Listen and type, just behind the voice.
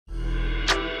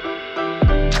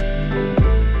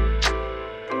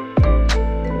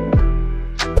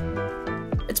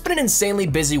insanely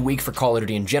busy week for Call of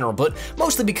Duty in general, but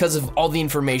mostly because of all the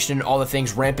information and all the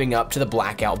things ramping up to the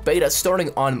Blackout beta starting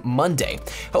on Monday.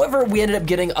 However, we ended up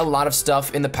getting a lot of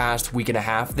stuff in the past week and a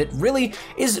half that really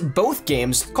is both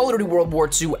games, Call of Duty World War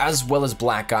II as well as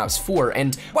Black Ops 4,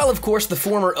 and while of course the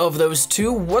former of those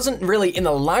two wasn't really in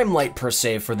the limelight per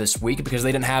se for this week because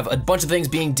they didn't have a bunch of things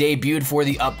being debuted for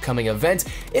the upcoming event,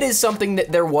 it is something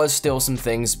that there was still some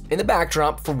things in the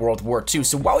backdrop for World War II.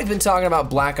 So while we've been talking about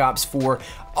Black Ops 4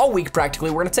 all week practically,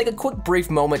 we're gonna take a quick brief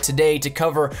moment today to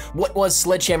cover what was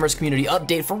Sledgehammer's community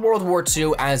update for World War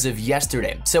II as of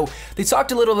yesterday. So they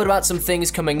talked a little bit about some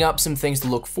things coming up, some things to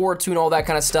look forward to and all that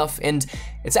kind of stuff, and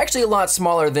it's actually a lot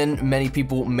smaller than many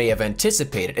people may have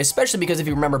anticipated, especially because if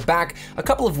you remember back a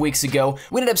couple of weeks ago,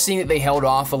 we ended up seeing that they held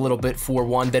off a little bit for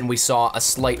one, then we saw a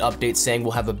slight update saying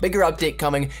we'll have a bigger update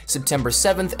coming September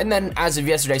 7th, and then as of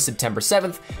yesterday, September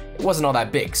 7th, it wasn't all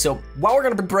that big. So while we're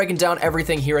gonna be breaking down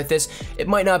everything here at this, it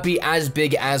might not be as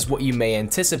big as what you may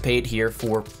anticipate here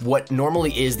for what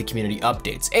normally is the community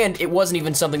updates. And it wasn't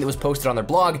even something that was posted on their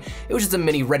blog, it was just a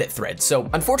mini Reddit thread. So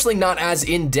unfortunately not as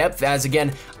in-depth as,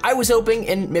 again, I was hoping,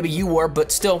 and maybe you were,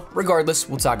 but still, regardless,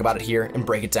 we'll talk about it here and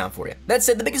break it down for you. That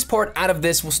said, the biggest part out of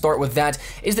this, we'll start with that,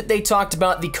 is that they talked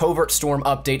about the Covert Storm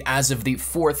update as of the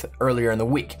 4th earlier in the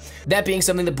week. That being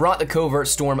something that brought the Covert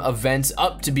Storm event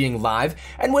up to being live,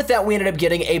 and with that we ended up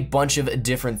getting a bunch of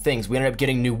different things. We ended up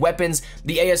getting new weapons.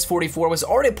 The AS-44 was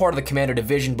already a part of the Commander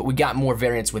Division, but we got more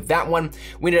variants with that one.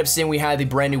 We ended up seeing we had the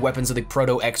brand new weapons of the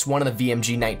Proto X1 and the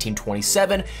VMG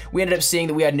 1927. We ended up seeing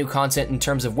that we had new content in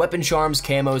terms of weapon charms,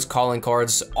 camos, calling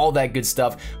cards, all that good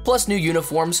stuff, plus new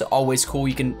uniforms, always cool.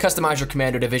 You can customize your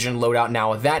Commander Division loadout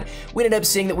now with that. We ended up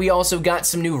seeing that we also got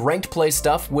some new ranked play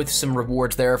stuff with some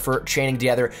rewards there for chaining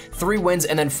together 3 wins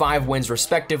and then 5 wins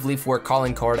respectively for a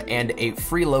calling card and a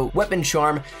freeload weapon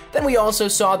charm. Then we also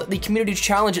saw that the community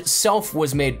challenge itself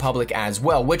was made public as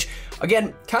well, which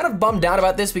again, kind of bummed out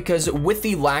about this because with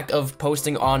the lack of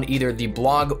posting on either the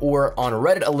blog or on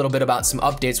Reddit a little bit about some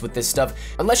updates with this stuff,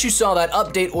 unless you saw that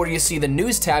update or you see the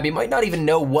news tab, you might not even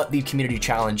know what the community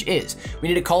challenge is. We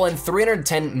need to call in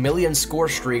 310 million score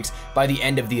streaks by the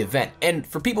end of the event. And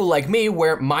for people like me,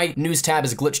 where my news tab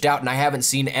is glitched out and I haven't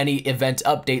seen any event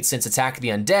updates since Attack of the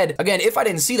Undead, again, if I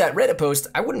didn't see that Reddit post,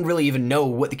 I wouldn't really even know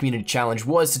what the community challenge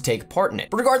was to take part in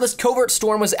it. But regardless, Covert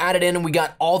Storm was added in and we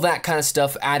got all that kind of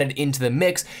stuff added into the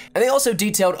mix. And they also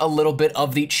detailed a little bit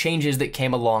of the changes that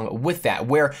came along with that,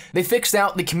 where they fixed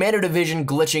out the Commander Division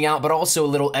glitching out, but also a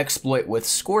little exploit with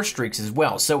score streaks as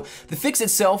well. So the fix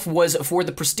itself was for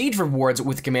the prestige rewards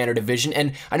with Commander Division,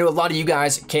 and I know a lot of you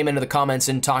guys came into the comments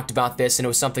and talked about this, and it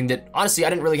was something that honestly I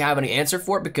didn't really have any answer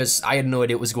for it because I had no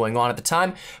idea what was going on at the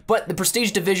time, but the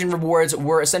prestige division rewards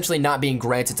were essentially not being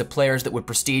granted to players that would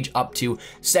prestige up to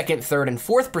 2nd, 3rd, and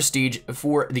 4th prestige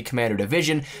for the Commander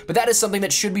Division, but that is something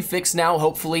that should be fixed now.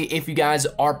 Hopefully, if you guys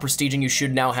are prestiging, you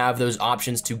should now have those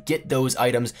options to get those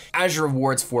items as your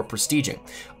rewards for prestiging.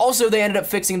 Also, they ended up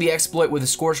fixing the exploit with the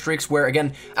score streaks where,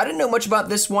 again, I didn't know much about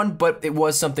this one, but it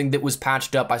was something that was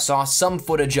patched up. I saw some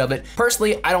footage of it.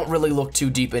 Personally, I don't really look too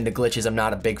deep into glitches. I'm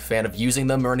not a big fan of using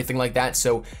them or anything like that,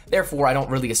 so therefore I don't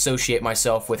really associate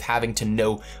myself with having to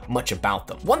know much about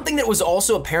them. One thing that was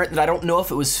also apparent that I don't know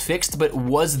if it was fixed, but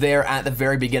was there at the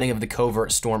very beginning of the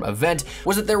Covert Storm event,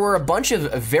 was that there were a bunch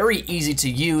of very easy to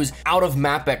use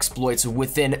out-of-map exploits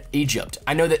within Egypt.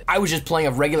 I know that I was just playing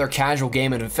a regular casual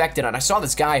game in Infected, and I saw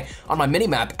this guy on my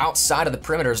minimap outside of the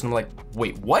perimeters, and I'm like,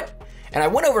 wait, what? And I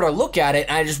went over to look at it,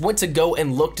 and I just went to go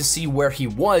and look to see where he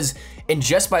was, and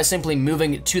just by simply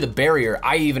moving to the barrier,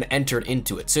 I even entered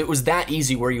into it. So it was that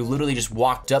easy where you literally just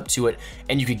walked up to it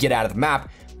and you could get out of the map.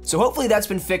 So hopefully that's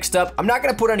been fixed up. I'm not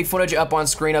gonna put any footage up on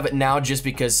screen of it now just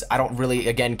because I don't really,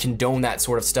 again, condone that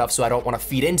sort of stuff, so I don't wanna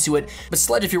feed into it. But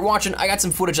Sledge, if you're watching, I got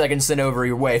some footage I can send over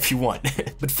your way if you want.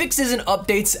 But fixes and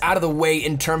updates out of the way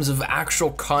in terms of actual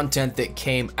content that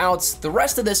came out, the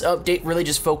rest of this update really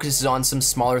just focuses on some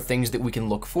smaller things that we can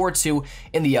look forward to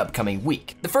in the upcoming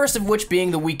week. The first of which being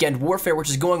the Weekend Warfare,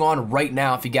 which is going on right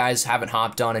now if you guys haven't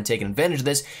hopped on and taken advantage of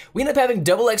this. We end up having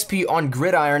double XP on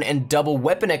Gridiron and double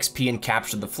weapon XP in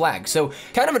Capture the Flag. So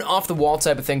kind of an off-the-wall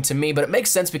type of thing to me, but it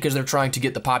makes sense because they're trying to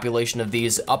get the population of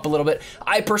these up a little bit.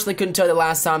 I personally couldn't tell you the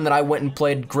last time that I went and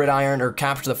played Gridiron or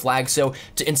Capture the Flag, so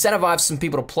to incentivize some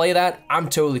people to play that, I'm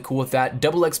totally cool with that.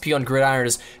 Double XP on Gridiron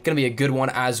is gonna be a good one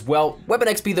as well. Weapon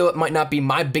XP, though, it might not be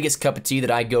my biggest cup of tea that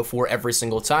I go for every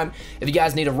single time. If you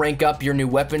guys need to rank up your new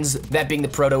weapons, that being the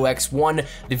Proto X1,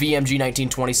 the VMG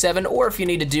 1927, or if you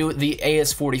need to do the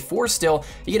AS-44 still,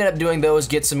 you can end up doing those,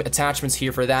 get some attachments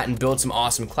here for that, and build some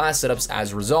awesome some class setups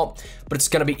as a result, but it's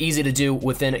going to be easy to do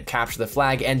within Capture the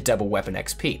Flag and Double Weapon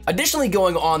XP. Additionally,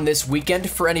 going on this weekend,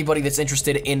 for anybody that's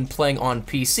interested in playing on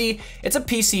PC, it's a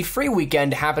PC free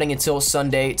weekend happening until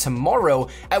Sunday tomorrow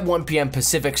at 1 p.m.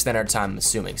 Pacific Standard Time, I'm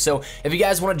assuming. So if you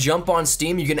guys want to jump on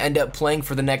Steam, you can end up playing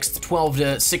for the next 12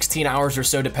 to 16 hours or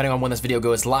so, depending on when this video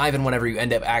goes live and whenever you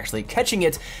end up actually catching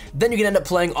it. Then you can end up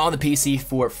playing on the PC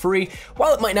for free.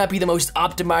 While it might not be the most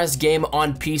optimized game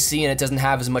on PC and it doesn't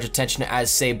have as much attention as,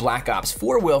 say, Black Ops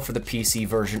 4 will for the PC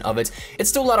version of it, it's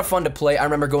still a lot of fun to play. I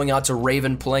remember going out to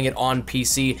Raven playing it on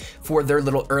PC for their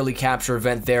little early capture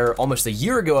event there almost a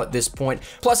year ago at this point.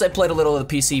 Plus, I played a little of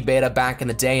the PC beta back in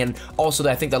the day, and also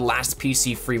I think the last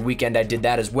PC free weekend I did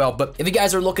that as well. But if you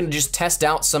guys are looking to just test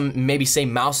out some, maybe say,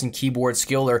 mouse and keyboard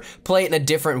skill or play it in a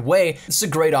different way, this is a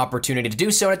great opportunity to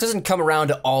do so, and it doesn't come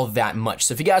around all that much.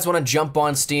 So if you guys want to jump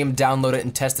on Steam, download it,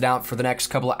 and test it out for the next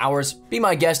couple of hours, be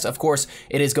my guest. Of course,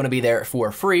 it is going to be there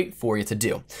for free for you to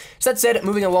do. So that said,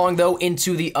 moving along though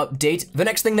into the update, the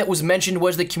next thing that was mentioned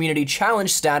was the community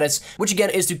challenge status, which again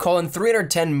is to call in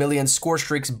 310 million score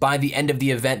streaks by the end of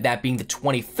the event, that being the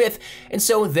 25th. And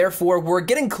so therefore, we're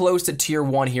getting close to tier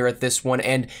 1 here at this one,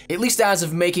 and at least as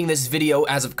of making this video,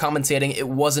 as of commentating, it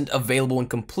wasn't available and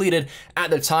completed at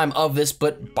the time of this,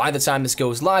 but by the time this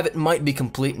goes live, it might be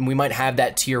complete and we might have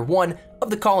that tier 1 of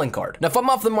the calling card. Now, if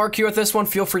I'm off the mark here with this one,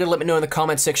 feel free to let me know in the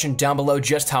comment section down below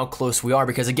just how close we are,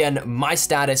 because again, my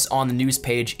status on the news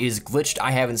page is glitched. I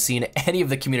haven't seen any of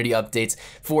the community updates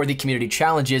for the community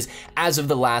challenges as of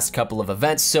the last couple of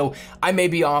events, so I may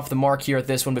be off the mark here at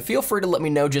this one, but feel free to let me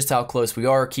know just how close we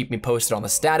are, keep me posted on the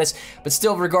status. But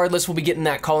still, regardless, we'll be getting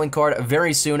that calling card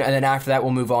very soon, and then after that,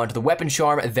 we'll move on to the weapon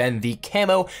charm, then the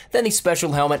camo, then the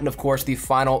special helmet, and of course, the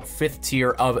final 5th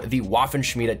tier of the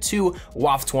Waffenschmiede 2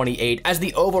 WAF 28 as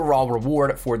the overall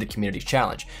reward for the community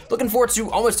challenge. Looking forward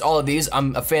to almost all of these.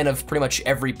 I'm a fan of pretty much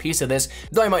every piece of this,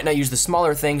 though I might not use the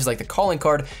smaller things like the calling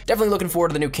card. Definitely looking forward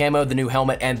to the new camo, the new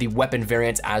helmet, and the weapon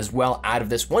variants as well out of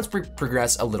this once we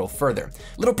progress a little further.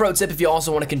 Little pro tip, if you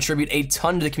also want to contribute a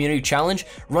ton to the community challenge,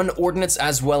 run ordnance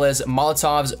as well as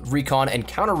Molotovs, recon, and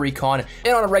counter recon,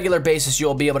 and on a regular basis,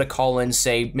 you'll be able to call in,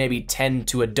 say, maybe 10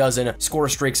 to a dozen score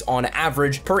streaks on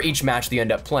average per each match that you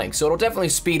end up playing. So it'll definitely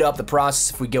speed up the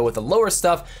process if we go with the lower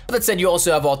stuff. But that said, you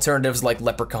also have alternatives like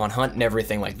Leprechaun Hunt and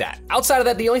everything like that. Outside of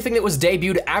that, the only thing that was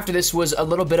debuted after this was a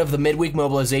little bit of the midweek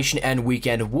mobilization and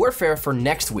weekend warfare for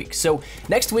next week. So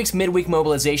next week's midweek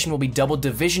mobilization will be double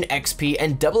division XP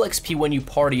and double XP when you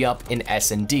party up in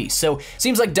S&D. So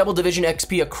seems like double division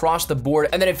XP across the board,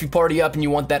 and then if you party up and you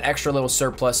want that extra little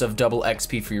surplus of double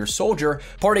XP for your soldier,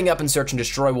 partying up in Search and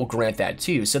Destroy will grant that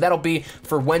to you. So that'll be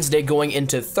for Wednesday going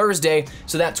into Thursday,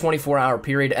 so that 24-hour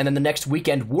period, and then the next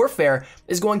weekend warfare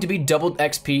is going to be double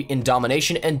XP in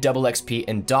Domination and double XP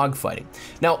in Dogfighting.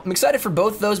 Now, I'm excited for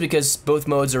both of those because both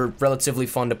modes are relatively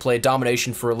fun to play.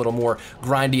 Domination for a little more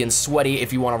grindy and sweaty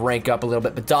if you want to rank up a little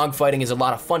bit, but Dogfighting is a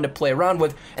lot of fun to play around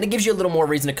with, and it gives you a little more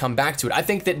reason to come back to it. I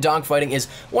think that Dogfighting is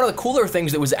one of the cooler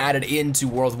things that was added into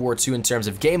World War II in terms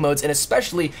of game modes, and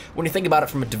especially when you think about it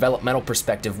from a developmental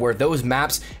perspective, where those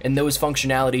maps and those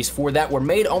functionalities for that were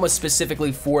made almost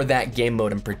specifically for that game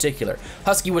mode in particular.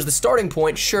 Husky was the starting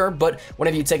point, sure, but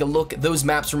whenever you take a look, those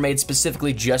maps were made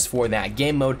specifically just for that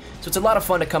game mode, so it's a lot of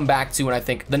fun to come back to, and I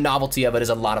think the novelty of it is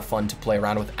a lot of fun to play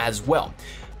around with as well.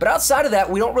 But outside of that,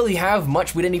 we don't really have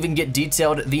much. We didn't even get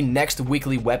detailed the next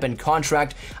weekly weapon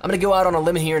contract. I'm gonna go out on a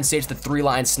limb here and say it's the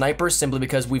 3-line sniper, simply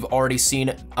because we've already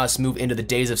seen us move into the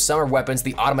Days of Summer weapons.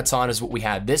 The automaton is what we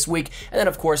had this week, and then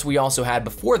of course we also had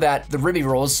before that the Ribby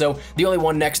rolls, so the only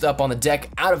one next up on the deck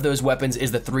out of those weapons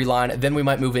is the 3-line. Then we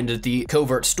might move into the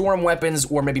covert storm weapons,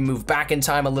 or maybe move back in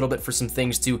time a little bit for some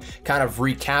things to kind of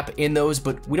recap in those,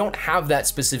 but we don't have that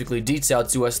specifically detailed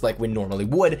to us like we normally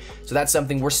would, so that's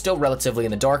something we're still relatively in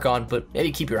the dark on, but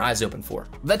maybe keep your eyes open for.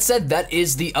 That said, that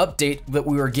is the update that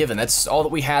we were given. That's all that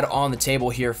we had on the table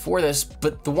here for this,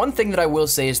 but the one thing that I will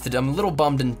say is that I'm a little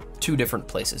bummed in two different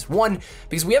places. One,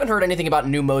 because we haven't heard anything about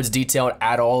new modes detailed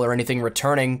at all, or anything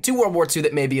returning to World War II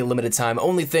that may be a limited time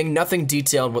only thing, nothing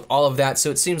detailed with all of that, so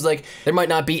it seems like there might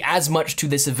not be as much to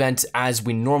this event as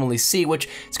we normally see, which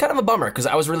is kind of a bummer, because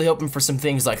I was really hoping for some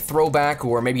things like throwback,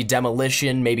 or maybe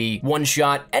demolition, maybe one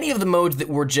shot. Any of the modes that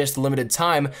were just limited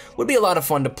time would be a lot of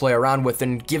fun to play around with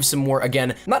and give some more,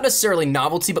 again, not necessarily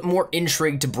novelty, but more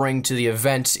intrigue to bring to the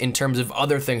event in terms of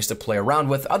other things to play around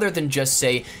with, other than just,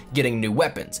 say, getting new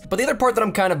weapons. But the other part that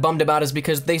I'm kind of bummed about is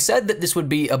because they said that this would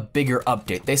be a bigger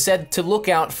update. They said to look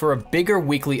out for a bigger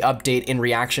weekly update in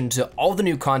reaction to all the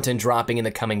new content dropping in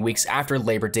the coming weeks after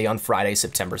Labor Day on Friday,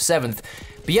 September 7th,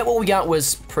 but yet what we got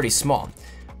was pretty small.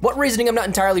 What reasoning, I'm not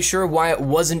entirely sure. Why it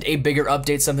wasn't a bigger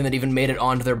update, something that even made it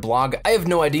onto their blog, I have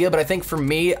no idea, but I think for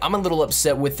me, I'm a little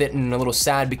upset with it and a little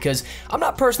sad because I'm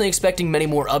not personally expecting many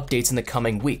more updates in the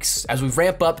coming weeks. As we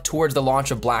ramp up towards the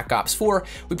launch of Black Ops 4,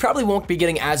 we probably won't be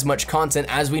getting as much content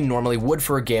as we normally would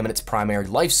for a game in its primary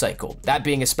life cycle. That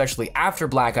being especially after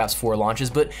Black Ops 4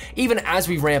 launches, but even as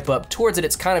we ramp up towards it,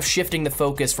 it's kind of shifting the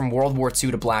focus from World War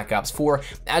II to Black Ops 4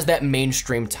 as that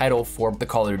mainstream title for the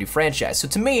Call of Duty franchise. So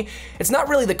to me, it's not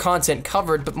really the content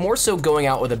covered, but more so going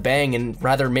out with a bang and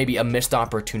rather maybe a missed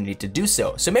opportunity to do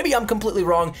so. So maybe I'm completely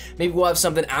wrong, maybe we'll have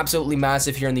something absolutely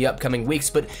massive here in the upcoming weeks,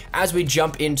 but as we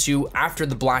jump into after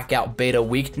the Blackout beta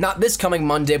week, not this coming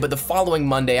Monday, but the following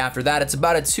Monday after that, it's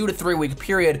about a 2 to 3 week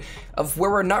period of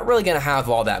where we're not really gonna have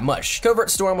all that much. Covert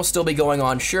Storm will still be going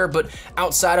on, sure, but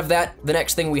outside of that, the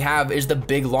next thing we have is the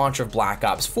big launch of Black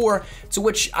Ops 4, to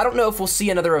which I don't know if we'll see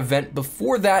another event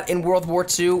before that in World War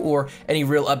II or any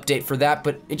real update for that,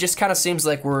 but it just kind of seems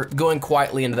like we're going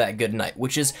quietly into that good night,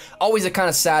 which is always a kind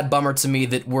of sad bummer to me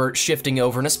that we're shifting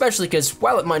over, and especially because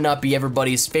while it might not be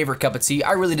everybody's favorite cup of tea,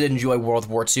 I really did enjoy World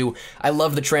War II. I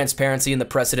love the transparency and the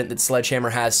precedent that Sledgehammer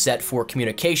has set for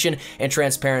communication and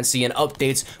transparency and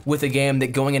updates with a game that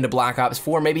going into Black Ops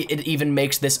 4, maybe it even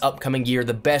makes this upcoming year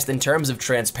the best in terms of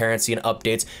transparency and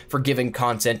updates for giving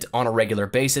content on a regular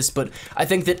basis, but I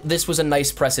think that this was a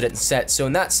nice precedent set, so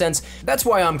in that sense, that's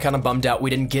why I'm kind of bummed out we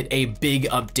didn't get a big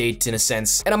update in a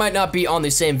sense, and I might not be on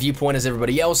the same viewpoint as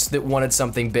everybody else that wanted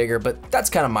something bigger, but that's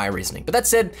kind of my reasoning. But that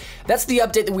said, that's the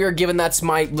update that we are given, that's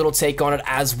my little take on it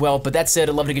as well, but that said,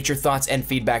 I'd love to get your thoughts and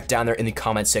feedback down there in the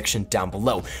comment section down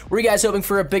below. Were you guys hoping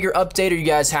for a bigger update? Are you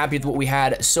guys happy with what we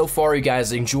had so far? Are you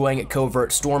guys enjoying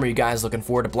Covert Storm? Are you guys looking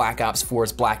forward to Black Ops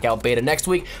 4's Blackout beta next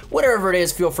week? Whatever it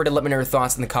is, feel free to let me know your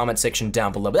thoughts in the comment section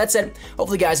down below. But that said,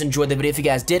 hopefully you guys enjoyed the video. If you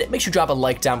guys did, make sure you drop a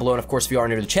like down below, and of course, if you are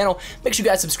new to the channel, make sure you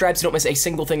guys subscribe so you don't miss a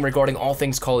single thing regarding all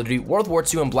things Call of Duty, World War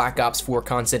II, and Black Ops 4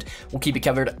 content. We'll keep you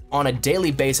covered on a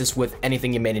daily basis with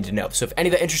anything you may need to know. So if any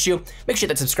of that interests you, make sure you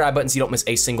hit that subscribe button so you don't miss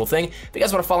a single thing. If you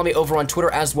guys want to follow me over on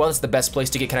Twitter as well, it's the best place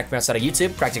to get connected outside of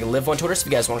YouTube. Practically live on Twitter, so if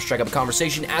you guys want to strike up a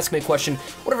conversation, ask me a question,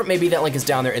 whatever it may be, that link is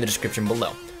down there in the description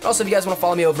below. Also, if you guys want to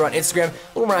follow me over on Instagram,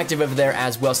 a little more active over there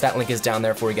as well, so that link is down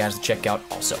there for you guys to check out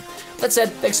also. That said,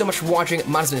 thanks so much for watching.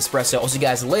 Mine's been Espresso. I'll see you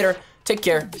guys later. Take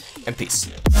care, and peace.